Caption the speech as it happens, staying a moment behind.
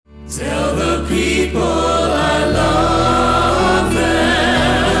Tell the people I love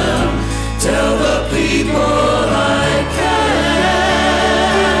them. Tell the people I care.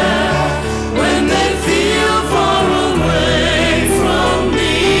 When they feel far away from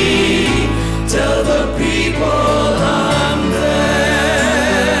me, tell the people I'm there.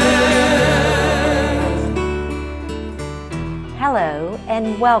 Hello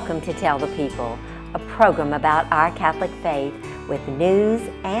and welcome to Tell the People, a program about our Catholic faith with news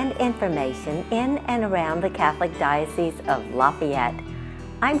and information in and around the Catholic Diocese of Lafayette.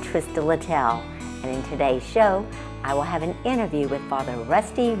 I'm Trista Littell, and in today's show, I will have an interview with Father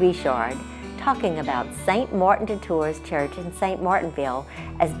Rusty Richard talking about St. Martin de Tours Church in St. Martinville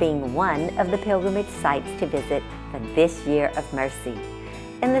as being one of the pilgrimage sites to visit for this year of mercy.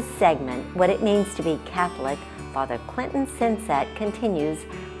 In this segment, What It Means to Be Catholic, Father Clinton Sinsat continues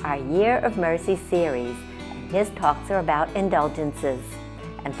our Year of Mercy series. His talks are about indulgences.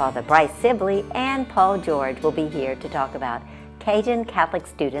 And Father Bryce Sibley and Paul George will be here to talk about Cajun Catholic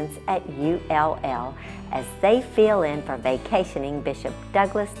students at ULL as they fill in for vacationing Bishop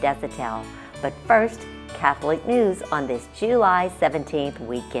Douglas Desautels. But first, Catholic news on this July 17th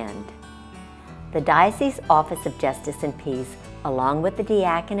weekend. The Diocese Office of Justice and Peace, along with the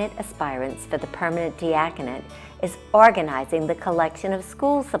diaconate aspirants for the permanent diaconate, is organizing the collection of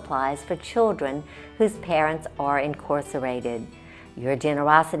school supplies for children whose parents are incarcerated. Your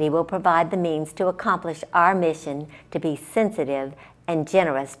generosity will provide the means to accomplish our mission to be sensitive and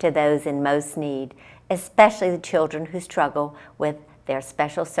generous to those in most need, especially the children who struggle with their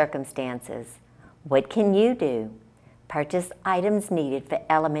special circumstances. What can you do? Purchase items needed for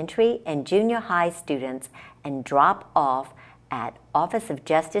elementary and junior high students and drop off at Office of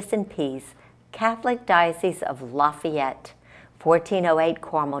Justice and Peace, Catholic Diocese of Lafayette, 1408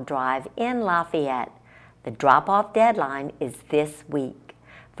 Carmel Drive in Lafayette. The drop-off deadline is this week.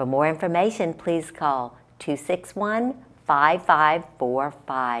 For more information, please call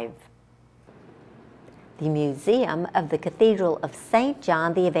 261-5545. The Museum of the Cathedral of St.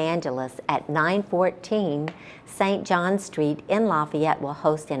 John the Evangelist at 914 St. John Street in Lafayette will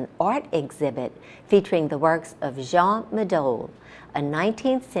host an art exhibit featuring the works of Jean Madol, a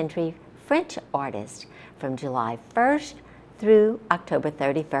 19th century French artist, from July 1st through October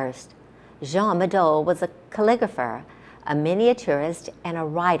 31st. Jean Madol was a calligrapher, a miniaturist, and a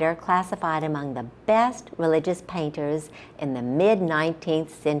writer classified among the best religious painters in the mid-19th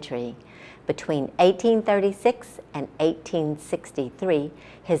century. Between 1836 and 1863,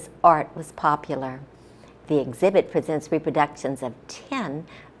 his art was popular. The exhibit presents reproductions of 10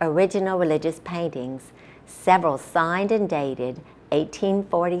 original religious paintings, several signed and dated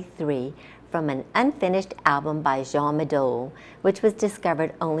 1843 from an unfinished album by Jean Madol, which was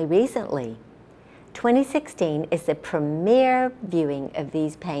discovered only recently. 2016 is the premiere viewing of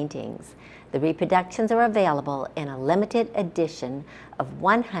these paintings. The reproductions are available in a limited edition of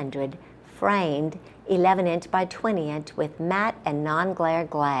 100 framed 11-inch by 20-inch with matte and non-glare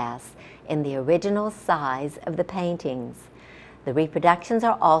glass in the original size of the paintings. The reproductions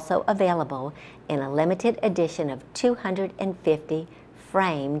are also available in a limited edition of 250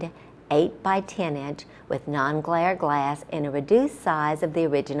 framed 8 by 10-inch with non-glare glass in a reduced size of the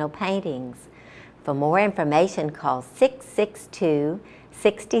original paintings. For more information, call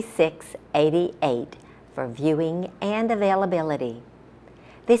 662-6688 for viewing and availability.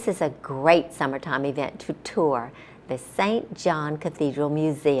 This is a great summertime event to tour the St. John Cathedral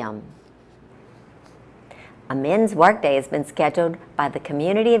Museum. A men's workday has been scheduled by the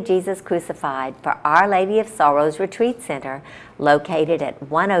Community of Jesus Crucified for Our Lady of Sorrows Retreat Center, located at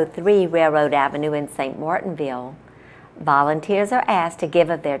 103 Railroad Avenue in St. Martinville. Volunteers are asked to give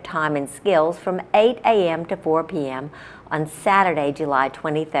of their time and skills from 8 a.m. to 4 p.m. on Saturday, July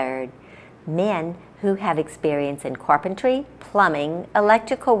 23rd. Men who have experience in carpentry, plumbing,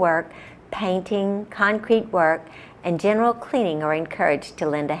 electrical work, painting, concrete work, and general cleaning are encouraged to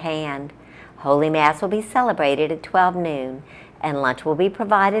lend a hand. Holy Mass will be celebrated at 12 noon, and lunch will be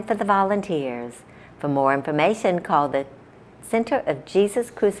provided for the volunteers. For more information, call the Center of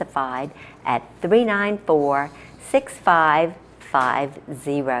Jesus Crucified at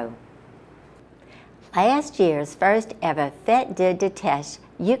 394-6550. Last year's first ever Fête de Déteste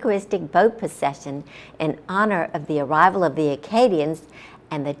Eucharistic boat procession in honor of the arrival of the Acadians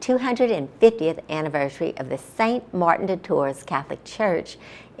and the 250th anniversary of the St. Martin de Tours Catholic Church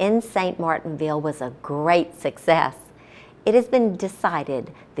in St. Martinville was a great success. It has been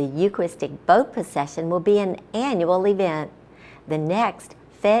decided the Eucharistic boat procession will be an annual event. The next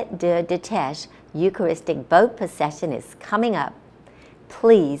Fête de Déteste Eucharistic boat procession is coming up.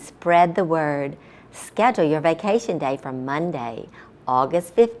 Please spread the word. Schedule your vacation day for Monday,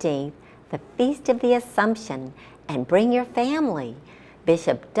 August 15th, the Feast of the Assumption, and bring your family.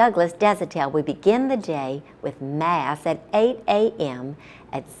 Bishop Douglas Desatel will begin the day with Mass at 8 a.m.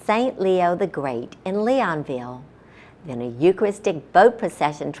 at St. Leo the Great in Leonville. Then a Eucharistic boat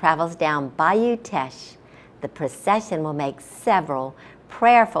procession travels down Bayou Teche. The procession will make several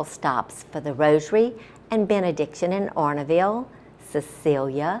prayerful stops for the Rosary and Benediction in Orneville,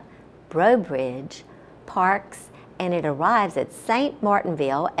 Cecilia, Breaux Bridge, Parks, and it arrives at St.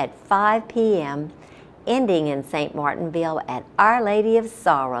 Martinville at 5 p.m., ending in St. Martinville at Our Lady of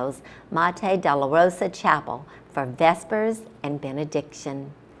Sorrows, Mate Dolorosa Chapel for Vespers and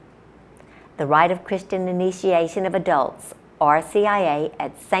Benediction. The Rite of Christian Initiation of Adults, RCIA,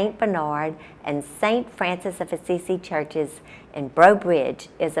 at St. Bernard and St. Francis of Assisi churches in Breaux Bridge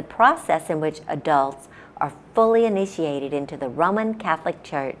is a process in which adults are fully initiated into the Roman Catholic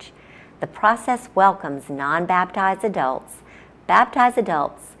Church. The process welcomes non-baptized adults, baptized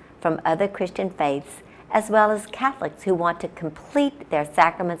adults from other Christian faiths, as well as Catholics who want to complete their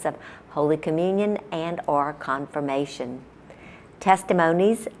sacraments of Holy Communion and or confirmation.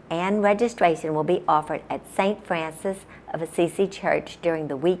 Testimonies and registration will be offered at St. Francis of Assisi Church during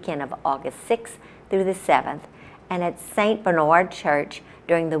the weekend of August 6th through the 7th, and at St. Bernard Church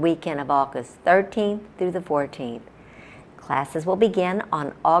during the weekend of August 13th through the 14th. Classes will begin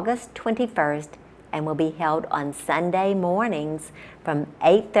on August 21st and will be held on Sunday mornings from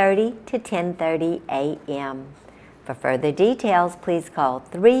 8:30 to 10:30 a.m. For further details, please call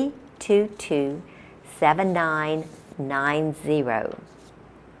 322-7990.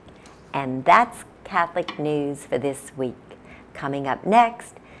 And that's Catholic news for this week. Coming up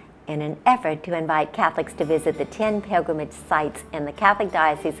next, in an effort to invite Catholics to visit the 10 pilgrimage sites in the Catholic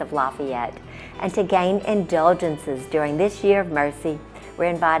Diocese of Lafayette and to gain indulgences during this year of mercy, we're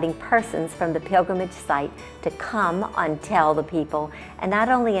inviting persons from the pilgrimage site to come on Tell the People and not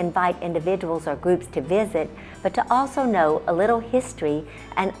only invite individuals or groups to visit, but to also know a little history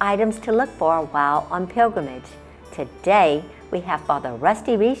and items to look for while on pilgrimage. Today, we have Father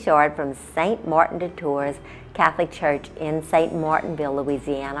Rusty Richard from St. Martin de Tours Catholic Church in St. Martinville,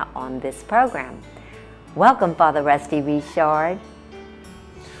 Louisiana on this program. Welcome, Father Rusty Richard.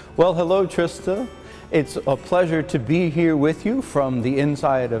 Well, hello, Trista. It's a pleasure to be here with you from the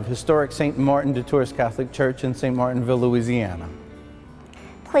inside of historic St. Martin de Tours Catholic Church in St. Martinville, Louisiana.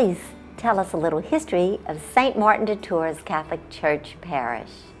 Please tell us a little history of St. Martin de Tours Catholic Church Parish.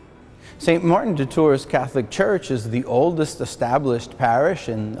 St. Martin de Tours Catholic Church is the oldest established parish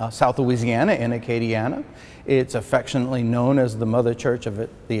in South Louisiana in Acadiana. It's affectionately known as the Mother Church of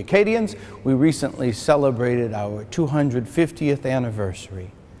the Acadians. We recently celebrated our 250th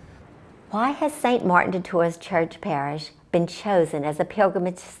anniversary. Why has St. Martin de Tours Church Parish been chosen as a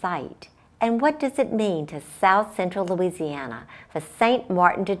pilgrimage site? And what does it mean to South Central Louisiana for St.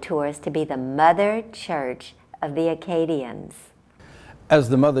 Martin de Tours to be the Mother Church of the Acadians? As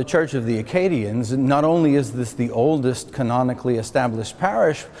the Mother Church of the Acadians, not only is this the oldest canonically established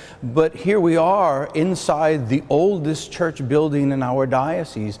parish, but here we are inside the oldest church building in our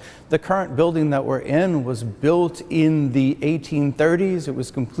diocese. The current building that we're in was built in the 1830s. It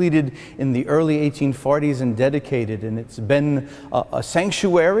was completed in the early 1840s and dedicated, and it's been a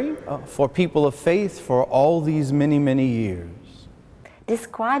sanctuary for people of faith for all these many, many years.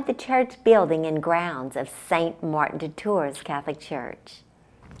 Describe the church building and grounds of St. Martin de Tours Catholic Church.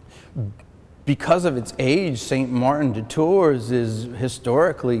 Because of its age, St. Martin de Tours is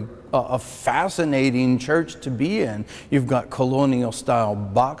historically a fascinating church to be in. You've got colonial style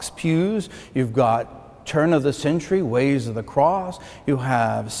box pews, you've got turn of the century ways of the cross, you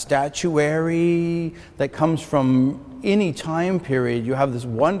have statuary that comes from any time period. You have this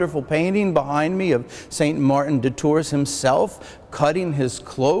wonderful painting behind me of St. Martin de Tours himself cutting his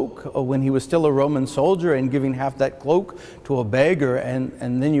cloak when he was still a Roman soldier and giving half that cloak to a beggar.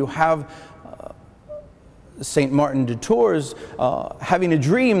 And then you have St. Martin de Tours having a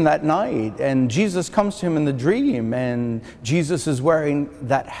dream that night, and Jesus comes to him in the dream, and Jesus is wearing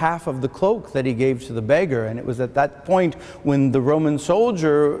that half of the cloak that he gave to the beggar. And it was at that point when the Roman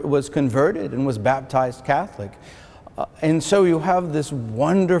soldier was converted and was baptized Catholic. And so you have this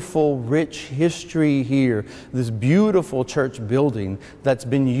wonderful, rich history here, this beautiful church building that's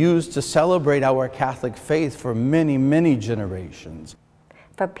been used to celebrate our Catholic faith for many, many generations.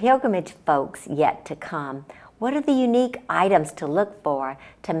 For pilgrimage folks yet to come, what are the unique items to look for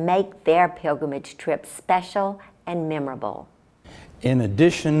to make their pilgrimage trip special and memorable? In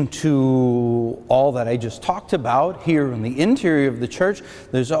addition to all that I just talked about here in the interior of the church,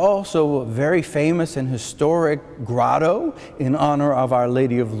 there's also a very famous and historic grotto in honor of Our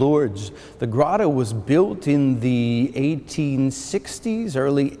Lady of Lourdes. The grotto was built in the 1860s,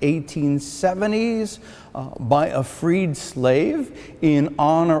 early 1870s, by a freed slave in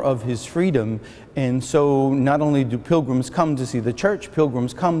honor of his freedom. And so not only do pilgrims come to see the church,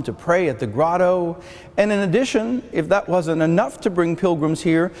 pilgrims come to pray at the grotto. And in addition, if that wasn't enough to bring pilgrims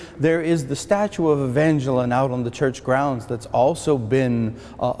here, there is the statue of Evangeline out on the church grounds that's also been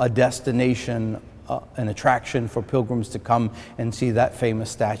a destination, an attraction for pilgrims to come and see that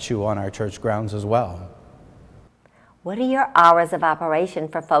famous statue on our church grounds as well. What are your hours of operation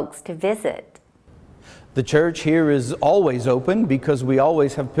for folks to visit? The church here is always open because we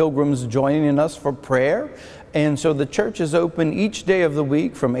always have pilgrims joining us for prayer. And so the church is open each day of the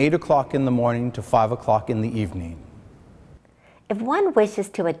week from 8 o'clock in the morning to 5 o'clock in the evening. If one wishes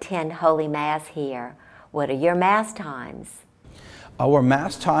to attend Holy Mass here, what are your Mass times? Our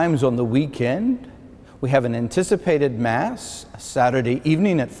Mass times on the weekend, we have an anticipated Mass Saturday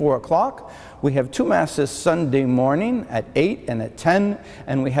evening at 4 o'clock. We have two Masses Sunday morning at 8 and at 10,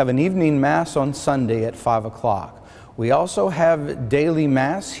 and we have an evening Mass on Sunday at 5 o'clock. We also have daily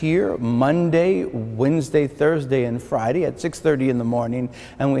Mass here Monday, Wednesday, Thursday, and Friday at 6:30 in the morning,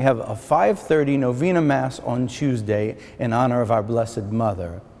 and we have a 5:30 Novena Mass on Tuesday in honor of our Blessed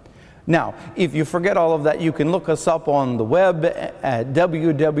Mother. Now, if you forget all of that, you can look us up on the web at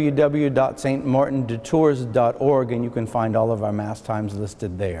www.stmartindetours.org, and you can find all of our Mass times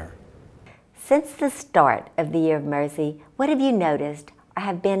listed there. Since the start of the Year of Mercy, what have you noticed or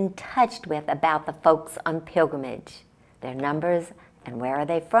have been touched with about the folks on pilgrimage, their numbers, and where are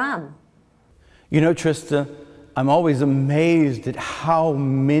they from? You know, Trista, I'm always amazed at how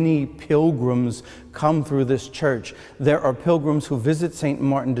many pilgrims come through this church. There are pilgrims who visit St.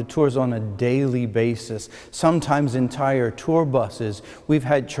 Martin de Tours on a daily basis, sometimes entire tour buses. We've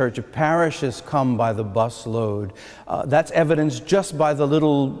had church parishes come by the busload. That's evidenced just by the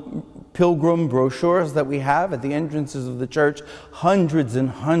little pilgrim brochures that we have at the entrances of the church. Hundreds and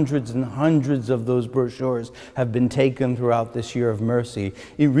hundreds and hundreds of those brochures have been taken throughout this Year of Mercy.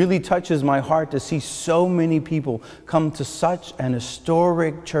 It really touches my heart to see so many people come to such an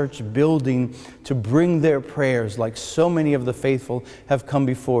historic church building to bring their prayers, like so many of the faithful have come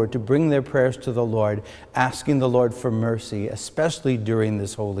before, to bring their prayers to the Lord, asking the Lord for mercy, especially during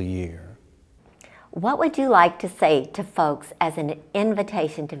this holy year. What would you like to say to folks as an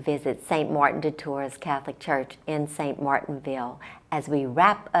invitation to visit St. Martin de Tours Catholic Church in St. Martinville as we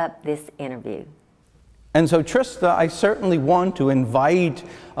wrap up this interview? And so, Trista, I certainly want to invite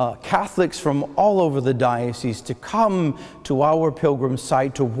Catholics from all over the diocese to come to our pilgrim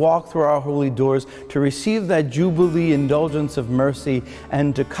site, to walk through our holy doors, to receive that Jubilee indulgence of mercy,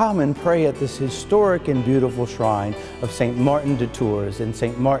 and to come and pray at this historic and beautiful shrine of St. Martin de Tours in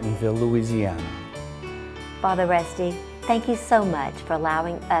St. Martinville, Louisiana. Father Resty, thank you so much for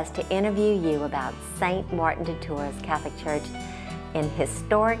allowing us to interview you about St. Martin de Tours Catholic Church in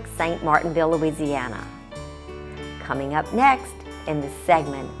historic St. Martinville, Louisiana. Coming up next in the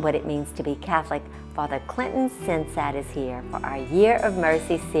segment, What It Means to Be Catholic, Father Clinton Sinsat is here for our Year of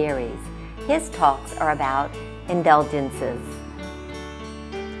Mercy series. His talks are about indulgences.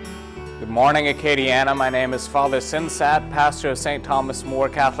 Good morning, Acadiana. My name is Father Sinsat, pastor of St. Thomas More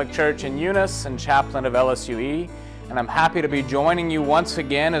Catholic Church in Eunice and chaplain of LSUE, and I'm happy to be joining you once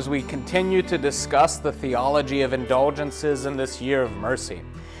again as we continue to discuss the theology of indulgences in this Year of Mercy.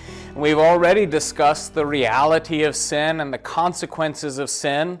 We've already discussed the reality of sin and the consequences of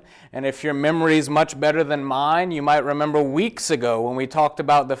sin, and if your memory is much better than mine, you might remember weeks ago when we talked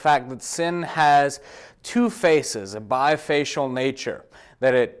about the fact that sin has two faces, a bifacial nature,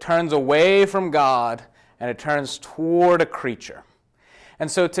 that it turns away from God and it turns toward a creature.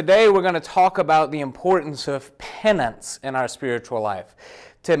 And so today we're going to talk about the importance of penance in our spiritual life,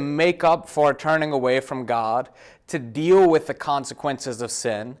 to make up for turning away from God, to deal with the consequences of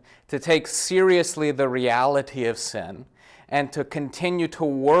sin, to take seriously the reality of sin, and to continue to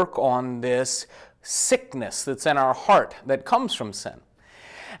work on this sickness that's in our heart that comes from sin.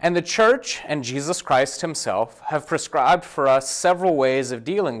 And the Church and Jesus Christ himself have prescribed for us several ways of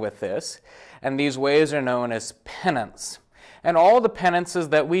dealing with this, and these ways are known as penance. And all the penances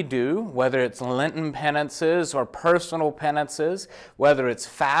that we do, whether it's Lenten penances or personal penances, whether it's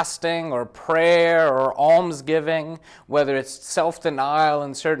fasting or prayer or almsgiving, whether it's self-denial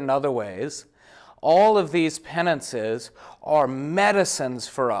in certain other ways, all of these penances are medicines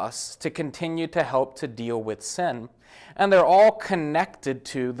for us to continue to help to deal with sin. And they're all connected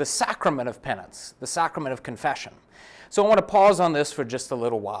to the sacrament of penance, the sacrament of confession. So I want to pause on this for just a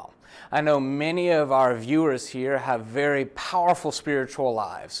little while. I know many of our viewers here have very powerful spiritual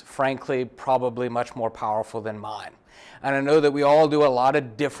lives, frankly, probably much more powerful than mine. And I know that we all do a lot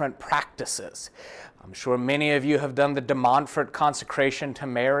of different practices. I'm sure many of you have done the de Montfort consecration to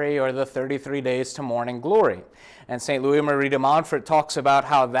Mary or the 33 days to morning glory. And St. Louis Marie de Montfort talks about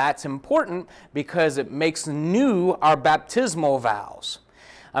how that's important because it makes new our baptismal vows.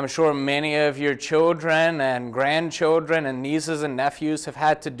 I'm sure many of your children and grandchildren and nieces and nephews have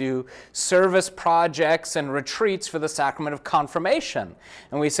had to do service projects and retreats for the sacrament of confirmation.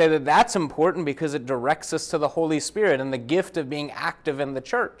 And we say that that's important because it directs us to the Holy Spirit and the gift of being active in the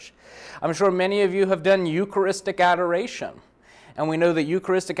church. I'm sure many of you have done Eucharistic adoration. And we know that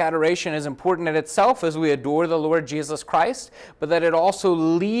Eucharistic adoration is important in itself as we adore the Lord Jesus Christ, but that it also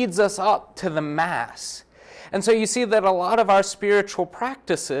leads us up to the Mass. And so you see that a lot of our spiritual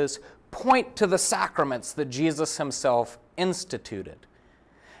practices point to the sacraments that Jesus himself instituted.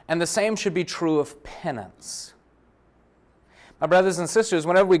 And the same should be true of penance. My brothers and sisters,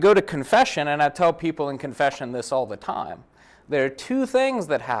 whenever we go to confession, and I tell people in confession this all the time, there are two things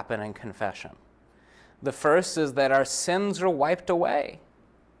that happen in confession. The first is that our sins are wiped away.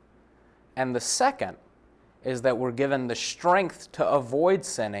 And the second is that we're given the strength to avoid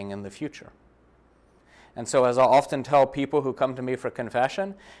sinning in the future. And so as I often tell people who come to me for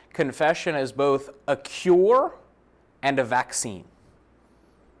confession, confession is both a cure and a vaccine.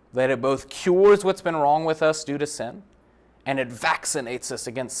 That it both cures what's been wrong with us due to sin, and it vaccinates us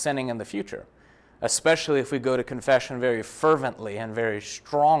against sinning in the future, especially if we go to confession very fervently and very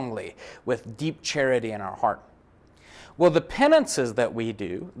strongly with deep charity in our heart. Well, the penances that we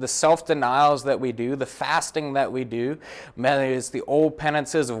do, the self-denials that we do, the fasting that we do, maybe it's the old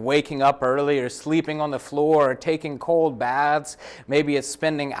penances of waking up early or sleeping on the floor or taking cold baths, maybe it's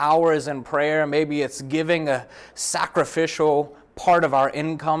spending hours in prayer, maybe it's giving a sacrificial part of our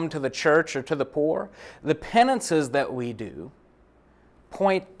income to the church or to the poor. The penances that we do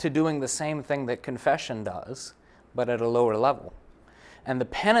point to doing the same thing that confession does, but at a lower level. And the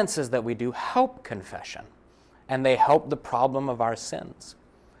penances that we do help confession, and they help the problem of our sins.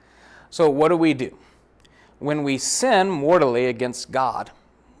 So what do? When we sin mortally against God,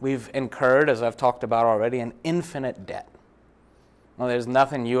 we've incurred, as I've talked about already, an infinite debt. Well, there's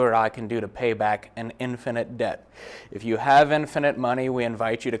nothing you or I can do to pay back an infinite debt. If you have infinite money, we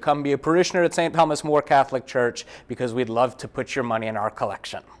invite you to come be a parishioner at St. Thomas More Catholic Church because we'd love to put your money in our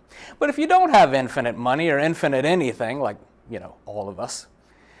collection. But if you don't have infinite money or infinite anything, like, all of us,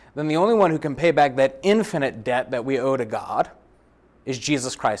 then the only one who can pay back that infinite debt that we owe to God is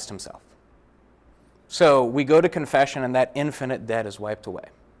Jesus Christ himself. So we go to confession and that infinite debt is wiped away.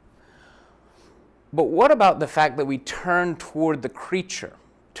 But what about the fact that we turn toward the creature,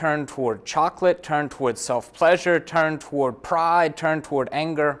 turn toward chocolate, turn toward self-pleasure, turn toward pride, turn toward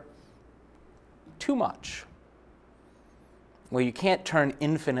anger? Too much. Well, you can't turn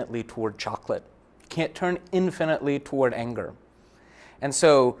infinitely toward chocolate. You can't turn infinitely toward anger. And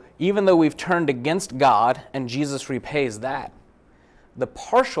so, even though we've turned against God, and Jesus repays that, the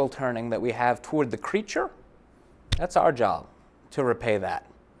partial turning that we have toward the creature, that's our job, to repay that,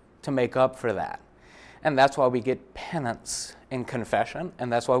 to make up for that. And that's why we get penance in confession,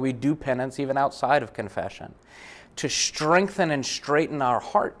 and that's why we do penance even outside of confession, to strengthen and straighten our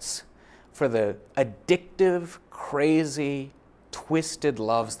hearts for the addictive, crazy, twisted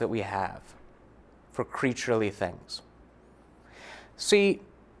loves that we have for creaturely things. See,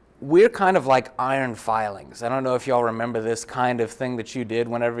 we're kind of like iron filings. I don't know if y'all remember this kind of thing that you did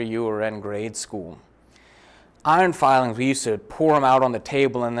whenever you were in grade school. Iron filings, we used to pour them out on the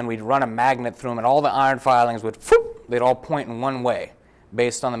table and then we'd run a magnet through them and all the iron filings would, they'd all point in one way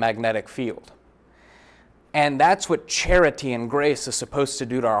based on the magnetic field. And that's what charity and grace is supposed to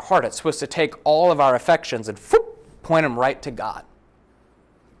do to our heart. It's supposed to take all of our affections and point them right to God.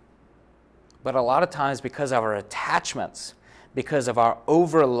 But a lot of times because of our attachments, because of our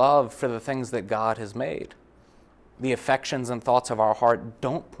over-love for the things that God has made, the affections and thoughts of our heart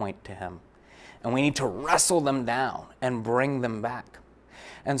don't point to him. And we need to wrestle them down and bring them back.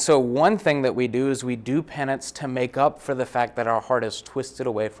 And so one thing that we do is we do penance to make up for the fact that our heart is twisted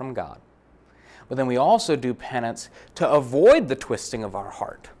away from God. But then we also do penance to avoid the twisting of our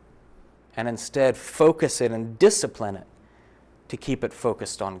heart and instead focus it and discipline it to keep it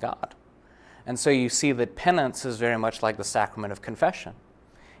focused on God. And so you see that penance is very much like the sacrament of confession.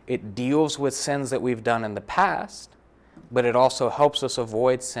 It deals with sins that we've done in the past, but it also helps us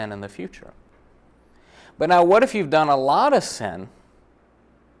avoid sin in the future. But now what if you've done a lot of sin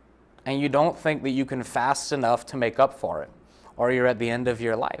and you don't think that you can fast enough to make up for it? or you're at the end of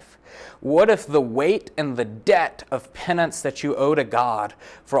your life? What if the weight and the debt of penance that you owe to God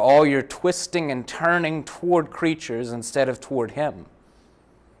for all your twisting and turning toward creatures instead of toward Him?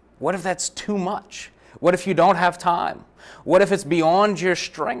 What if that's too much? What if you don't have time? What if it's beyond your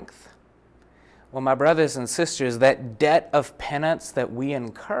strength? Well, my brothers and sisters, that debt of penance that we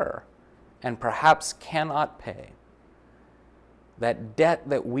incur and perhaps cannot pay, that debt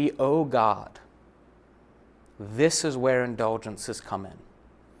that we owe God, this is where indulgences come in.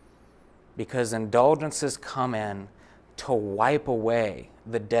 Because indulgences come in to wipe away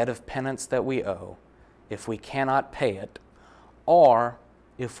the debt of penance that we owe if we cannot pay it, or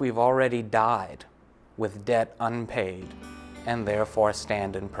if we've already died with debt unpaid and therefore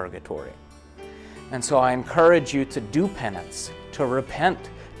stand in purgatory. And so I encourage you to do penance, to repent,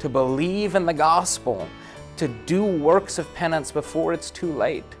 to believe in the gospel, to do works of penance before it's too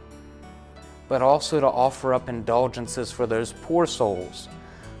late, but also to offer up indulgences for those poor souls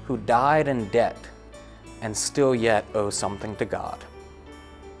who died in debt and still yet owe something to God.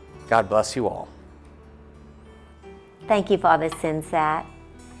 God bless you all. Thank you, Father Sinsat.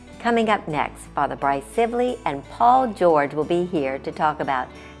 Coming up next, Father Bryce Sibley and Paul George will be here to talk about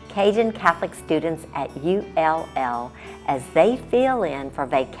Cajun Catholic students at ULL as they fill in for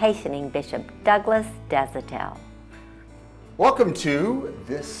vacationing Bishop Douglas Desautels. Welcome to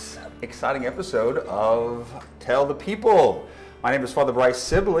this exciting episode of Tell the People. My name is Father Bryce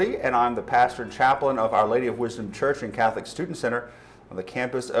Sibley, and I'm the pastor and chaplain of Our Lady of Wisdom Church and Catholic Student Center on the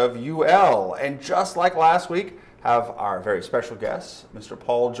campus of UL. And just like last week, have our very special guest, Mr.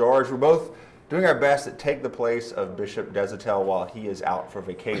 Paul George. We're both doing our best to take the place of Bishop Desautels while he is out for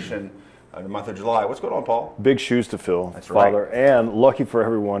vacation in the month of July. What's going on, Paul? Big shoes to fill, That's Father. right. And lucky for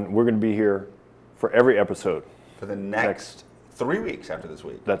everyone, we're going to be here for every episode. For the next 3 weeks after this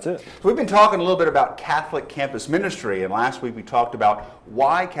week. That's it. So we've been talking a little bit about Catholic campus ministry, and last week we talked about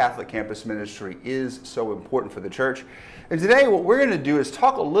why Catholic campus ministry is so important for the church. And today what we're going to do is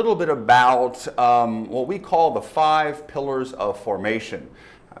talk a little bit about what we call the 5 pillars of formation.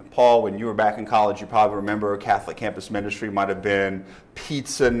 Paul, when you were back in college, you probably remember Catholic campus ministry might have been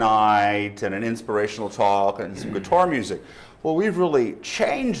pizza night and an inspirational talk and some guitar music. Well, we've really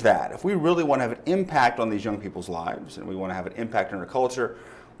changed that. If we really want to have an impact on these young people's lives and we want to have an impact on our culture,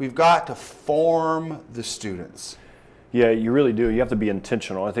 we've got to form the students. Yeah, you really do. You have to be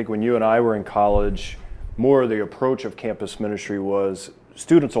intentional. I think when you and I were in college, more of the approach of campus ministry was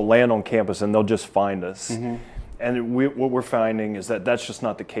students will land on campus and they'll just find us. Mm-hmm. And what we're finding is that that's just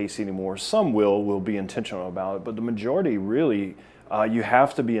not the case anymore. Some will be intentional about it, but the majority really, you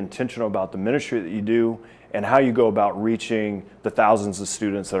have to be intentional about the ministry that you do and how you go about reaching the thousands of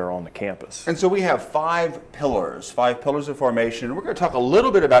students that are on the campus. And so we have 5 pillars of formation. We're going to talk a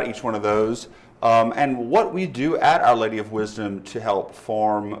little bit about each one of those and what we do at Our Lady of Wisdom to help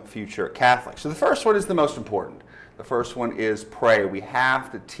form future Catholics. So the first one is the most important. The first one is pray. We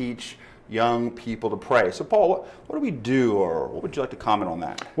have to teach young people to pray. So Paul, what do we do, or what would you like to comment on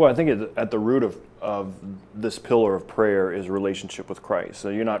that? Well, I think at the root of this pillar of prayer is relationship with Christ. So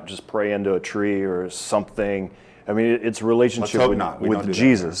you're not just praying to a tree or something. I mean, it's relationship with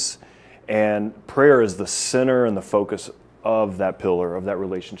Jesus. And prayer is the center and the focus of that pillar, of that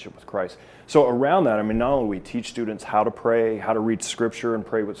relationship with Christ. So around that, I mean, not only we teach students how to pray, how to read Scripture and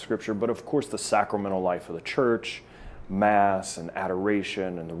pray with Scripture, but of course the sacramental life of the church, Mass and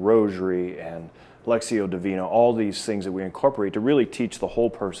adoration and the Rosary and Lectio Divina, all these things that we incorporate to really teach the whole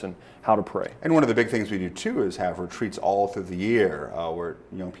person how to pray. And one of the big things we do too is have retreats all through the year where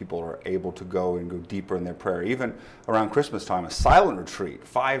young people are able to go and go deeper in their prayer. Even around Christmas time, a silent retreat,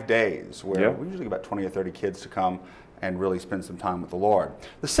 5 days, where we usually get about 20 or 30 kids to come and really spend some time with the Lord.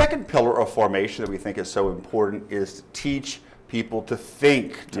 The second pillar of formation that we think is so important is to teach people to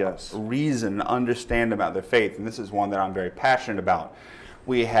think, to reason, understand about their faith. And this is one that I'm very passionate about.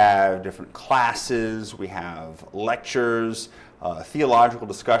 We have different classes, we have lectures, theological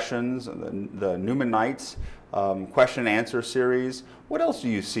discussions, the Newman Nights, question and answer series. What else do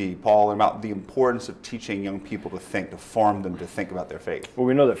you see, Paul, about the importance of teaching young people to think, to form them to think about their faith? Well,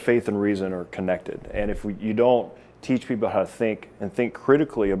 we know that faith and reason are connected. And if you don't teach people how to think and think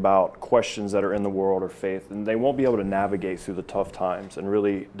critically about questions that are in the world or faith, and they won't be able to navigate through the tough times and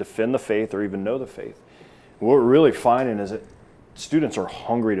really defend the faith or even know the faith. What we're really finding is that students are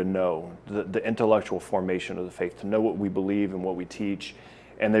hungry to know the intellectual formation of the faith, to know what we believe and what we teach,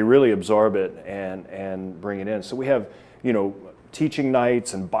 and they really absorb it and bring it in. So we have, teaching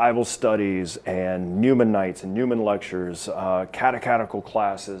nights and Bible studies and Newman nights and Newman lectures, catechetical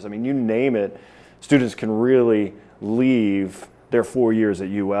classes. I mean, you name it, students can really leave their 4 years at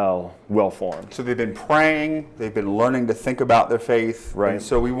UL well-formed. So they've been praying, they've been learning to think about their faith, right? And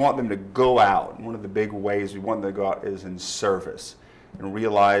so we want them to go out. One of the big ways we want them to go out is in service, and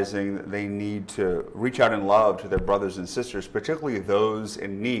realizing that they need to reach out in love to their brothers and sisters, particularly those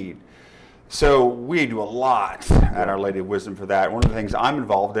in need. So we do a lot at Our Lady of Wisdom for that. One of the things I'm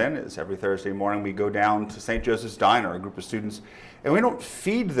involved in is every Thursday morning we go down to St. Joseph's Diner, a group of students, and we don't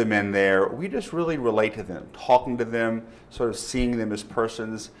feed them in there. We just really relate to them, talking to them, sort of seeing them as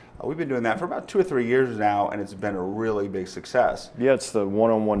persons. We've been doing that for about 2 or 3 years now, and it's been a really big success. Yeah, it's the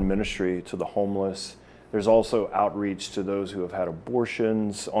one-on-one ministry to the homeless. There's also outreach to those who have had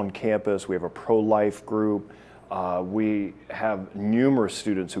abortions on campus. We have a pro-life group. We have numerous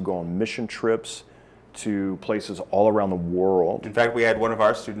students who go on mission trips to places all around the world. In fact, we had one of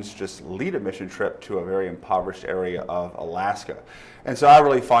our students just lead a mission trip to a very impoverished area of Alaska. And so I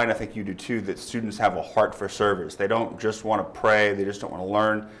really find, I think you do too, that students have a heart for service. They don't just want to pray, they just don't want to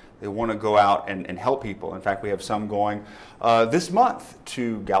learn. They want to go out and help people. In fact, we have some going this month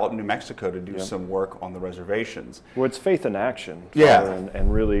to Gallup, New Mexico to do some work on the reservations. Well, it's faith in action. Yeah.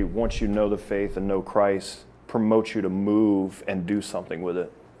 And really, once you know the faith and know Christ, promotes you to move and do something with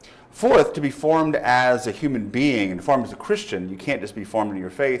it. Fourth, to be formed as a human being and formed as a Christian, you can't just be formed in your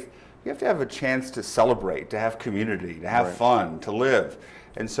faith. You have to have a chance to celebrate, to have community, to have fun, to live.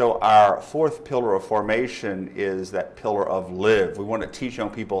 And so our fourth pillar of formation is that pillar of live. We want to teach young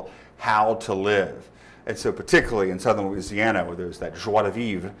people how to live. And so particularly in southern Louisiana, where there's that joie de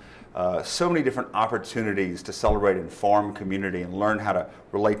vivre, so many different opportunities to celebrate and form community and learn how to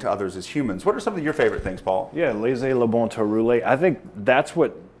relate to others as humans. What are some of your favorite things, Paul? Yeah, laissez le bon temps rouler. I think that's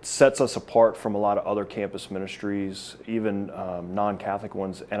what sets us apart from a lot of other campus ministries, even non-Catholic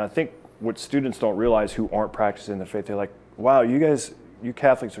ones. And I think what students don't realize who aren't practicing the faith, they're like, wow, you guys, you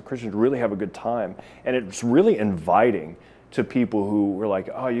Catholics or Christians really have a good time. And it's really inviting to people who were like,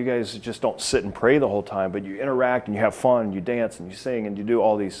 oh, you guys just don't sit and pray the whole time, but you interact and you have fun, you dance and you sing and you do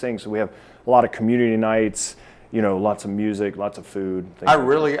all these things. So we have a lot of community nights, you know, lots of music, lots of food. I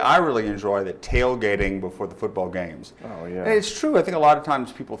really enjoy the tailgating before the football games. Oh, yeah. And it's true. I think a lot of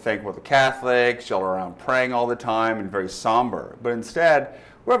times people think, well, the Catholics, y'all are around praying all the time and very somber. But instead,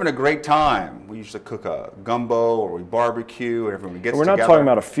 we're having a great time. We usually cook a gumbo or we barbecue and everyone gets together. We're not talking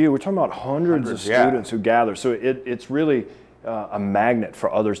about a few. We're talking about hundreds of students who gather. So it's really a magnet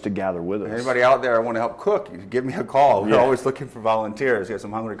for others to gather with us. Anybody out there want to help cook, you give me a call. We're always looking for volunteers. We have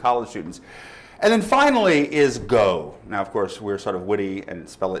some hungry college students. And then finally is go. Now, of course, we're sort of witty and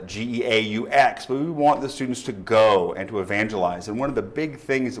spell it G-E-A-U-X, but we want the students to go and to evangelize. And one of the big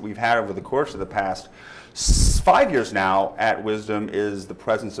things that we've had over the course of the past 5 years now at Wisdom is the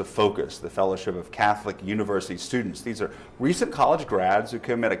presence of Focus, the Fellowship of Catholic University Students. These are recent college grads who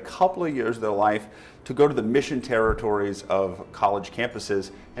commit a couple of years of their life to go to the mission territories of college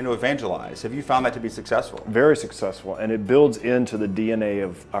campuses and to evangelize. Have you found that to be successful? Very successful, and it builds into the DNA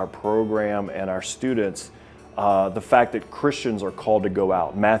of our program and our students the fact that Christians are called to go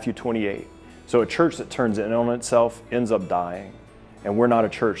out. Matthew 28. So a church that turns in on itself ends up dying. And we're not a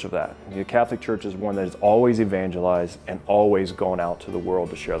church of that. The Catholic Church is one that is always evangelized and always going out to the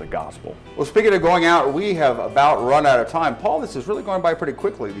world to share the gospel. Well, speaking of going out, we have about run out of time. Paul, this is really going by pretty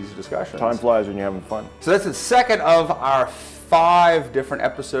quickly, these discussions. Time flies when you're having fun. So that's the second of our 5 different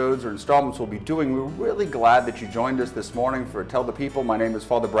episodes or installments we'll be doing. We're really glad that you joined us this morning for Tell the People. My name is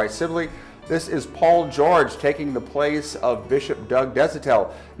Father Bryce Sibley. This is Paul George taking the place of Bishop Doug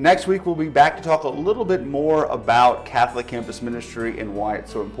Desitel. Next week we'll be back to talk a little bit more about Catholic campus ministry and why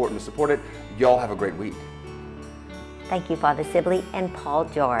it's so important to support it. Y'all have a great week. Thank you, Father Sibley and Paul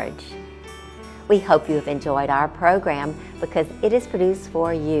George. We hope you have enjoyed our program because it is produced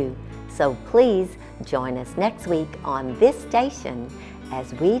for you. So please join us next week on this station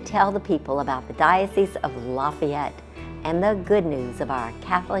as we tell the people about the Diocese of Lafayette and the good news of our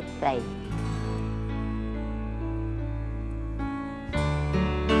Catholic faith.